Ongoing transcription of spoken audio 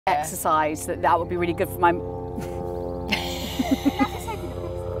exercise, that would be really good for my...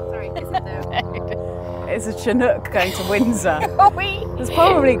 Sorry, is it though? It's a Chinook going to Windsor. There's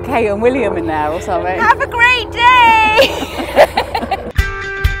probably Kate and William in there or something. Have a great day!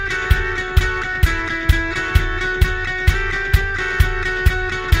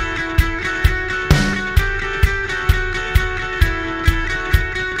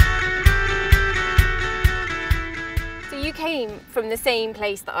 From the same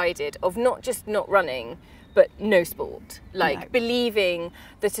place that I did, of not just not running, but no sport. Like believing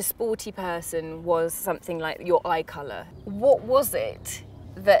that a sporty person was something like your eye colour. What was it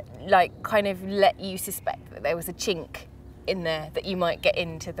that like kind of let you suspect that there was a chink in there that you might get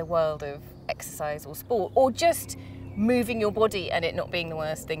into the world of exercise or sport, or just moving your body and it not being the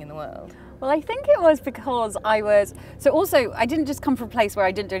worst thing in the world? Well, I think it was because I didn't just come from a place where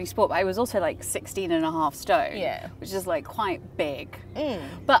I didn't do any sport, but I was also like 16.5 stone, which is like quite big.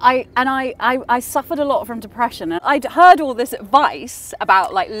 But I suffered a lot from depression, and I'd heard all this advice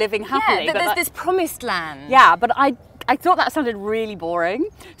about like living happily. Yeah, that there's this promised land. Yeah, but I thought that sounded really boring.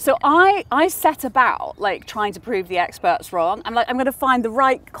 So I set about like trying to prove the experts wrong. I'm going to find the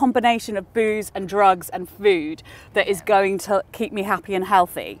right combination of booze and drugs and food that is going to keep me happy and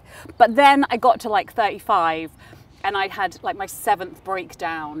healthy. But then I got to like 35 and I'd had like my 7th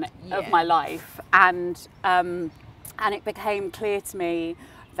breakdown of my life. And it became clear to me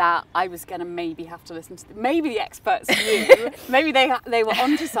that I was going to maybe have to listen to maybe the experts knew, maybe they were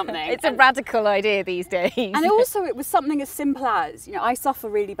onto something. It's a radical idea these days. And also it was something as simple as, you know, I suffer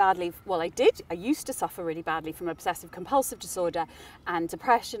really badly, well I used to suffer really badly from obsessive compulsive disorder and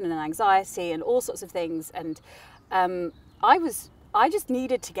depression and anxiety and all sorts of things, and I just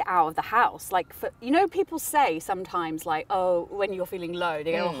needed to get out of the house. Like, you know, people say sometimes like, oh, when you're feeling low,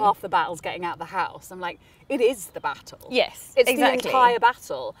 they go, oh, half the battle's getting out of the house. I'm like, it is the battle. Yes, it's exactly. the entire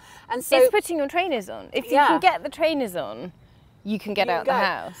battle. And so it's putting your trainers on. If you can get the trainers on, you can get out of the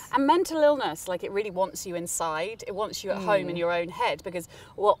house. And mental illness, like, it really wants you inside. It wants you at home in your own head, because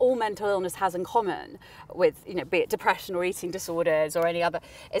what all mental illness has in common with, you know, be it depression or eating disorders or any other,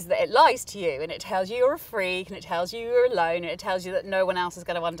 is that it lies to you and it tells you you're a freak and it tells you you're alone and it tells you that no one else is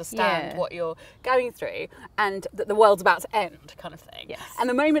going to understand what you're going through and that the world's about to end, kind of thing. Yes. And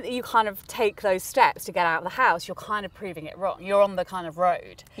the moment that you kind of take those steps to get out of the house, you're kind of proving it wrong. You're on the kind of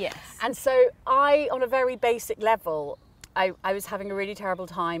road. Yes. And so on a very basic level, I was having a really terrible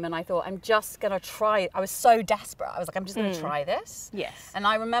time, and I thought, I'm just going to try it. I was so desperate. I was like, I'm just going to try this. Yes. And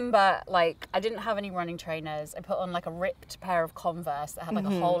I remember, like, I didn't have any running trainers. I put on, like, a ripped pair of Converse that had, like,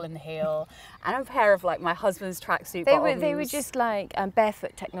 a hole in the heel, and a pair of, like, my husband's tracksuit bottoms. They were just, like,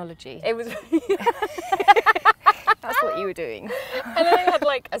 barefoot technology. It was... That's what you were doing. And then I had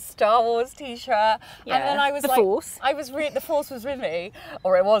like a Star Wars t-shirt, and then I was the like, Force. The Force was with me,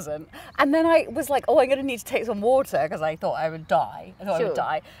 or it wasn't. And then I was like, oh, I'm gonna need to take some water because I thought I would die. I would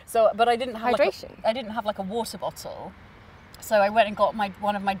die. So, but I didn't have hydration. I didn't have like a water bottle. So I went and got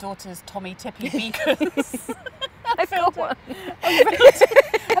one of my daughter's Tommy Tippy beakers. I filled one.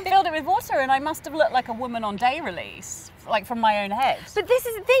 I filled it with water, and I must have looked like a woman on day release, like from my own head. But this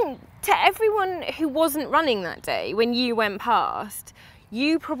is the thing, to everyone who wasn't running that day, when you went past,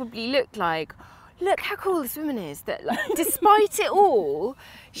 you probably looked like, look how cool this woman is, that like, despite it all,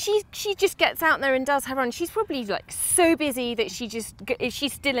 she just gets out there and does her run. She's probably like so busy that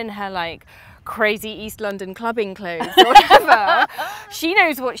she's still in her like crazy East London clubbing clothes or whatever. She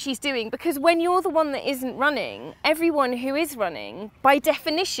knows what she's doing, because when you're the one that isn't running, everyone who is running by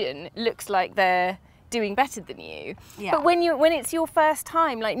definition looks like they're doing better than you. But when it's your first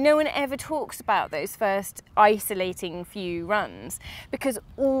time, like, no one ever talks about those first isolating few runs, because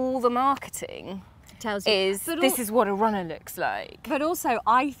all the marketing tells you this is what a runner looks like. But also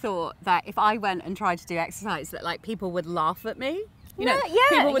I thought that if I went and tried to do exercise, that like people would laugh at me. You know,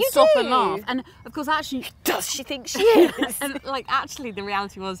 people would stop and laugh. And of course, actually, does she think she is? And like, actually, the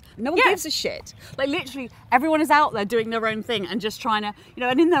reality was, no one gives a shit. Like, literally, everyone is out there doing their own thing and just trying to, you know,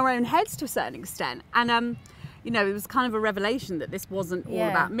 and in their own heads to a certain extent. And you know, it was kind of a revelation that this wasn't all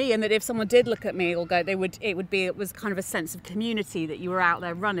about me, and that if someone did look at me or go, it was kind of a sense of community that you were out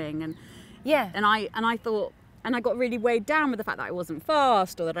there running. And and I thought. And I got really weighed down with the fact that I wasn't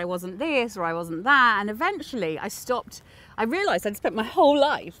fast, or that I wasn't this, or I wasn't that. And eventually I stopped. I realised I'd spent my whole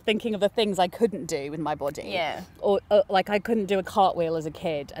life thinking of the things I couldn't do with my body. Yeah. Or like I couldn't do a cartwheel as a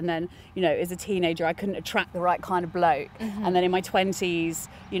kid. And then, you know, as a teenager, I couldn't attract the right kind of bloke. And then in my 20s,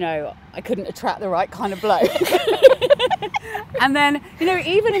 you know, I couldn't attract the right kind of bloke. And then, you know,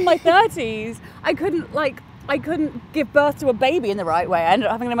 even in my 30s, I couldn't I couldn't give birth to a baby in the right way. I ended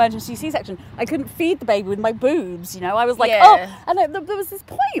up having an emergency C-section. I couldn't feed the baby with my boobs, you know. I was like, oh, and there was this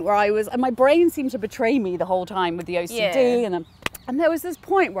point where and my brain seemed to betray me the whole time with the OCD, and there was this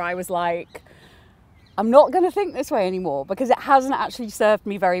point where I was like, I'm not going to think this way anymore because it hasn't actually served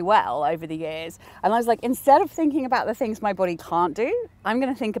me very well over the years. And I was like, instead of thinking about the things my body can't do, I'm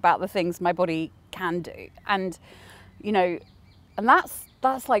going to think about the things my body can do. And, you know, and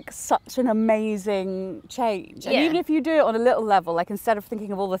that's like such an amazing change. And even if you do it on a little level, like instead of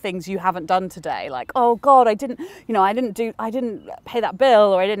thinking of all the things you haven't done today, like, oh God, I didn't pay that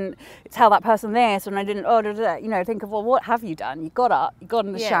bill, or I didn't tell that person this, and I didn't, you know, think of, well, what have you done? You got up, you got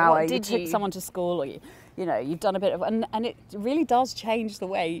in the shower, you took someone to school, or you know, you've done a bit of, and it really does change the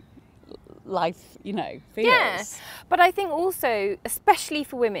way life, you know, feels. Yeah, but I think also, especially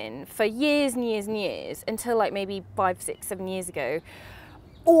for women, for years and years and years, until like maybe 5, 6, 7 years ago,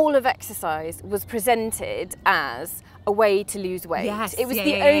 all of exercise was presented as a way to lose weight. Yes, it was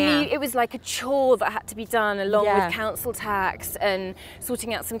it was like a chore that had to be done along with council tax and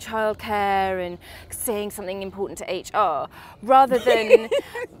sorting out some childcare and saying something important to HR, rather than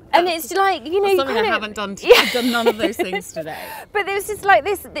and it's like, you know, something I haven't done today. I've done none of those things today. But there's just like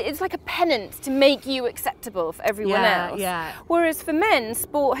this, it's like a penance to make you acceptable for everyone else. Yeah. Whereas for men,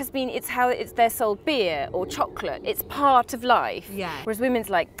 sport has been, it's their sold beer or chocolate. It's part of life. Yeah. Whereas women's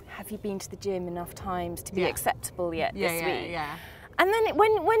like, have you been to the gym enough times to be acceptable yet this week? Yeah. And then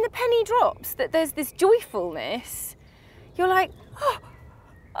when the penny drops that there's this joyfulness, you're like, oh,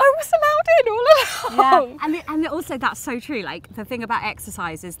 I was allowed in all along. Yeah, and also that's so true. Like the thing about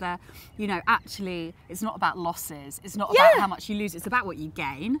exercise is that, you know, actually it's not about losses. It's not about how much you lose. It's about what you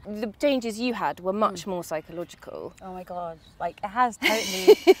gain. The changes you had were much more psychological. Oh my God, like it has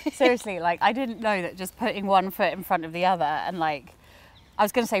totally, seriously, like I didn't know that just putting one foot in front of the other and like, I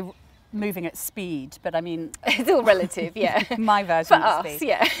was going to say moving at speed, but I mean... It's all relative, yeah. My version for of us, speed.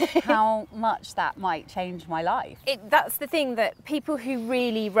 yeah. How much that might change my life. That's the thing, that people who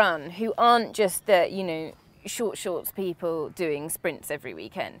really run, who aren't just the, you know, shorts people doing sprints every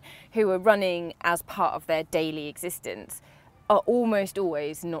weekend, who are running as part of their daily existence, are almost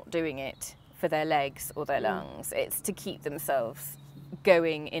always not doing it for their legs or their lungs. It's to keep themselves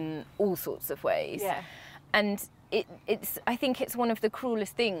going in all sorts of ways. Yeah. And I think it's one of the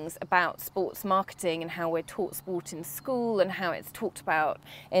cruelest things about sports marketing and how we're taught sport in school and how it's talked about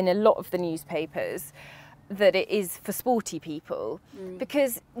in a lot of the newspapers, that it is for sporty people,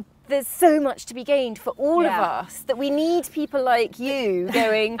 because there's so much to be gained for all of us, that we need people like you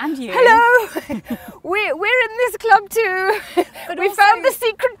going, and you. Hello, we're in this club too. We found the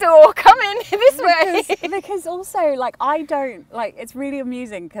secret door, come in this way. Because also, like, I don't, like, it's really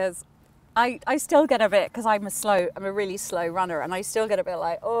amusing because I still get a bit, because I'm a really slow runner, and I still get a bit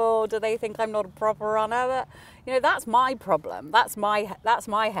like, oh, do they think I'm not a proper runner? But, you know, that's my problem. That's my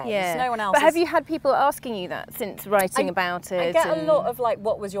head. Yeah. It's no one else's. But have you had people asking you that since writing about it? I get a lot of like,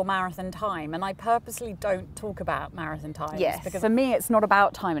 what was your marathon time? And I purposely don't talk about marathon times. Yes. Because for me, it's not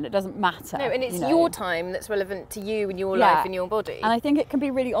about time, and it doesn't matter. No, and it's your time that's relevant to you and your Yeah. life and your body. And I think it can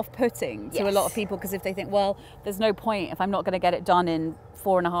be really off-putting to a lot of people, because if they think, well, there's no point if I'm not going to get it done in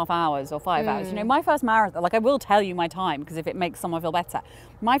 4.5 hours or 5 hours. You know, my first marathon, like I will tell you my time because if it makes someone feel better.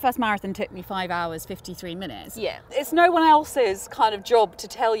 My first marathon took me 5 hours, 53 minutes. Yeah. It's no one else's kind of job to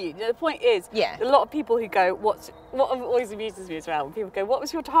tell you. The point is, a lot of people who go, what always amuses me as well, when people go, what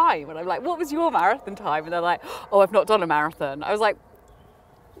was your time? And I'm like, what was your marathon time? And they're like, oh, I've not done a marathon. I was like,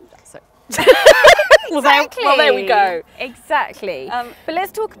 that's it. Exactly. Well, there we go. Exactly. But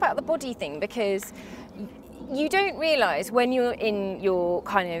let's talk about the body thing, because you don't realise when you're in your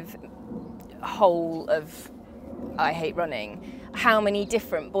kind of hole of I hate running, how many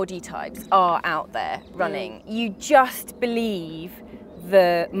different body types are out there running. You just believe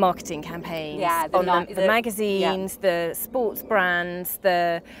the marketing campaigns, the magazines, the sports brands,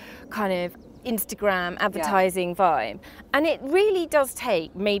 the kind of Instagram advertising vibe. And it really does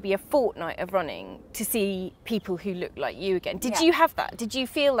take maybe a fortnight of running to see people who look like you again. Did you have that? Did you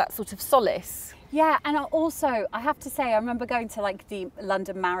feel that sort of solace? Yeah, and also, I have to say, I remember going to like the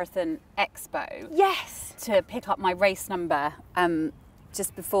London Marathon Expo. Yes. To pick up my race number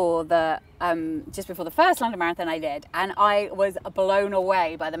just before the first London Marathon I did, and I was blown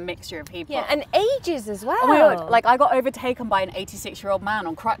away by the mixture of people. Yeah, and ages as well. Oh my God, like I got overtaken by an 86-year-old man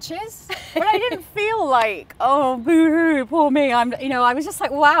on crutches, but I didn't feel like, oh, boo-hoo, poor me. I was just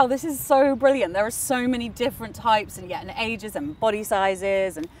like, wow, this is so brilliant. There are so many different types and ages and body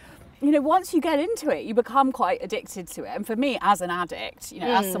sizes, and you know, once you get into it, you become quite addicted to it. And for me, as an addict, you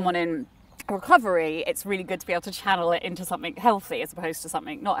know, as someone in recovery, it's really good to be able to channel it into something healthy as opposed to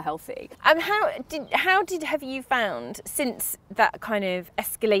something not healthy. Have you found, since that kind of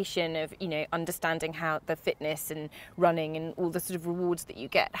escalation of, you know, understanding how the fitness and running and all the sort of rewards that you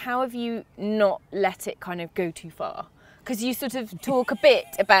get, how have you not let it kind of go too far? Because you sort of talk a bit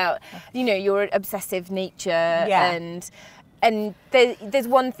about, you know, your obsessive nature, and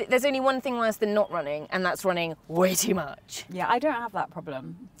there's only one thing worse than not running, and that's running way too much. Yeah, I don't have that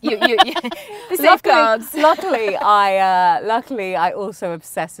problem. The safeguards. Luckily, I also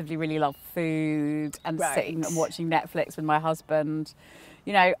obsessively really love food and sitting and watching Netflix with my husband.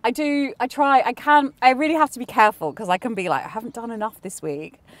 You know, I really have to be careful because I can be like, I haven't done enough this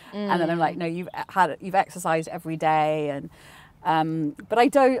week. And then I'm like, no, you've exercised every day. And, but I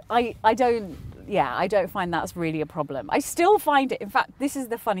don't find that's really a problem. I still find it, in fact, this is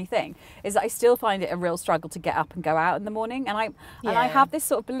the funny thing, is that I still find it a real struggle to get up and go out in the morning. And I have this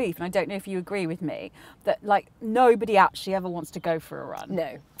sort of belief, and I don't know if you agree with me, that like nobody actually ever wants to go for a run.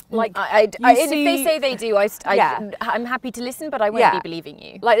 No. Like, if they say they do, I'm happy to listen, but I won't be believing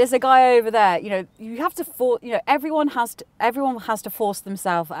you. Like, there's a guy over there. You know, you have to force. You know, everyone has to force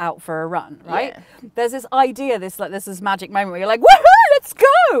themselves out for a run, right? Yeah. There's this idea, there's this magic moment where you're like, woohoo, let's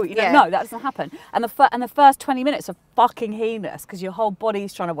go. You know, no, that doesn't happen. And the first 20 minutes are fucking heinous because your whole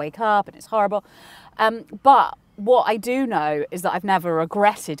body's trying to wake up and it's horrible. But what I do know is that I've never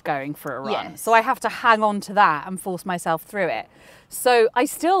regretted going for a run. Yes. So I have to hang on to that and force myself through it. So I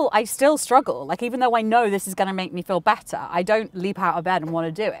still struggle. Like, even though I know this is going to make me feel better, I don't leap out of bed and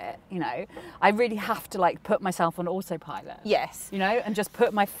want to do it. You know, I really have to like put myself on autopilot. Yes. You know, and just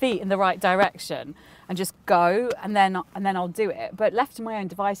put my feet in the right direction and just go, and then I'll do it. But left to my own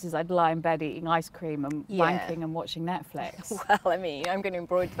devices, I'd lie in bed eating ice cream and wanking and watching Netflix. Well, I mean, I'm going to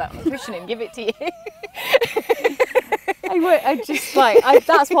embroider that on a cushion and give it to you.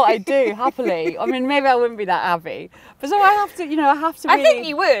 That's what I do happily. I mean, maybe I wouldn't be that Abby, but so I have to really... I think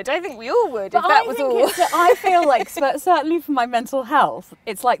you would. I think we all would, if that was all. I feel like, certainly for my mental health,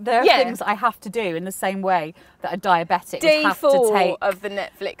 it's like there are things I have to do in the same way that a diabetic Day would have 4 to take. of the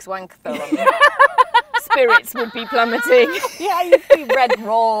Netflix wankathon. Spirits would be plummeting. Yeah, you'd be red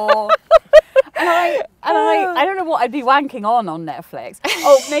raw. And I don't know what I'd be wanking on Netflix.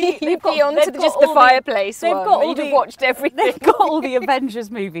 Oh, maybe you'd be on to just the fireplace one. You'd have watched everything. They've got all the Avengers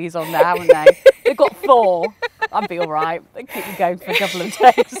movies on there, haven't they? They've got Thor. I'd be all right. They keep me going for a couple of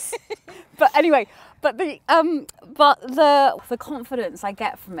days. But anyway, the confidence I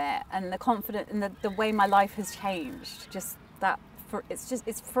get from it, and the confidence and the way my life has changed,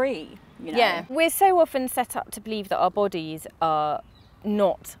 it's free. You know? Yeah, we're so often set up to believe that our bodies are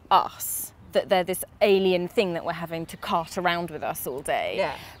not us, that they're this alien thing that we're having to cart around with us all day.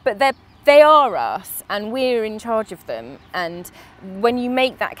 Yeah. But they are us, and we're in charge of them. And when you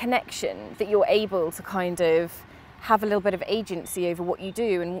make that connection, that you're able to kind of have a little bit of agency over what you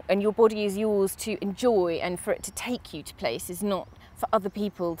do, and your body is yours to enjoy and for it to take you to places, not for other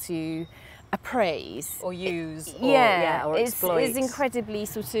people to appraise or use or exploit. It's incredibly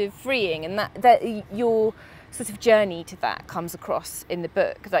sort of freeing, and that your sort of journey to that comes across in the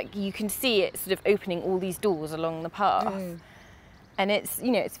book. Like, you can see it sort of opening all these doors along the path. And it's,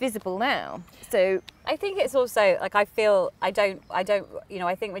 you know, it's visible now. So I think it's also like, I think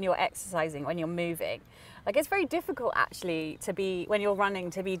when you're exercising, when you're moving, like, it's very difficult actually when you're running,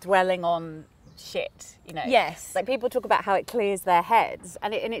 to be dwelling on shit, you know. Yes. Like, people talk about how it clears their heads,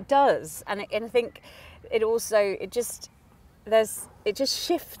 and it does. And I think it just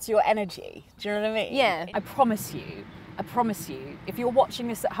shifts your energy. Do you know what I mean? Yeah. I promise you, if you're watching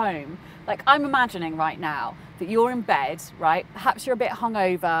this at home, like, I'm imagining right now that you're in bed, right? Perhaps you're a bit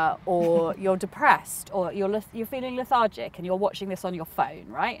hungover, or you're depressed, or you're feeling lethargic, and you're watching this on your phone,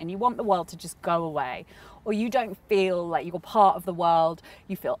 right? And you want the world to just go away, or you don't feel like you're part of the world.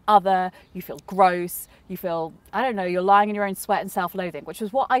 You feel other, you feel gross, you feel, I don't know, you're lying in your own sweat and self-loathing, which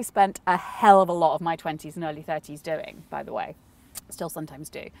was what I spent a hell of a lot of my 20s and early 30s doing, by the way. Still sometimes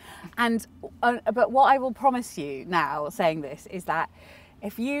do. And but what I will promise you now, saying this, is that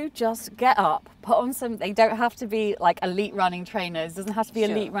if you just get up, put on they don't have to be like elite running trainers, doesn't have to be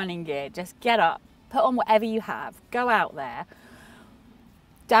elite running gear, just get up, put on whatever you have, go out there,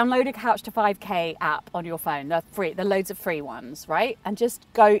 download a Couch to 5K app on your phone. They're free, they're loads of free ones, right? And just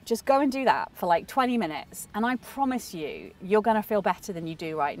go and do that for like 20 minutes. And I promise you, you're gonna feel better than you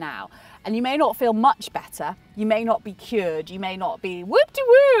do right now. And you may not feel much better, you may not be cured, you may not be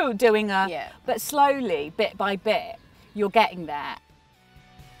whoop-de-woo doing but slowly, bit by bit, you're getting there.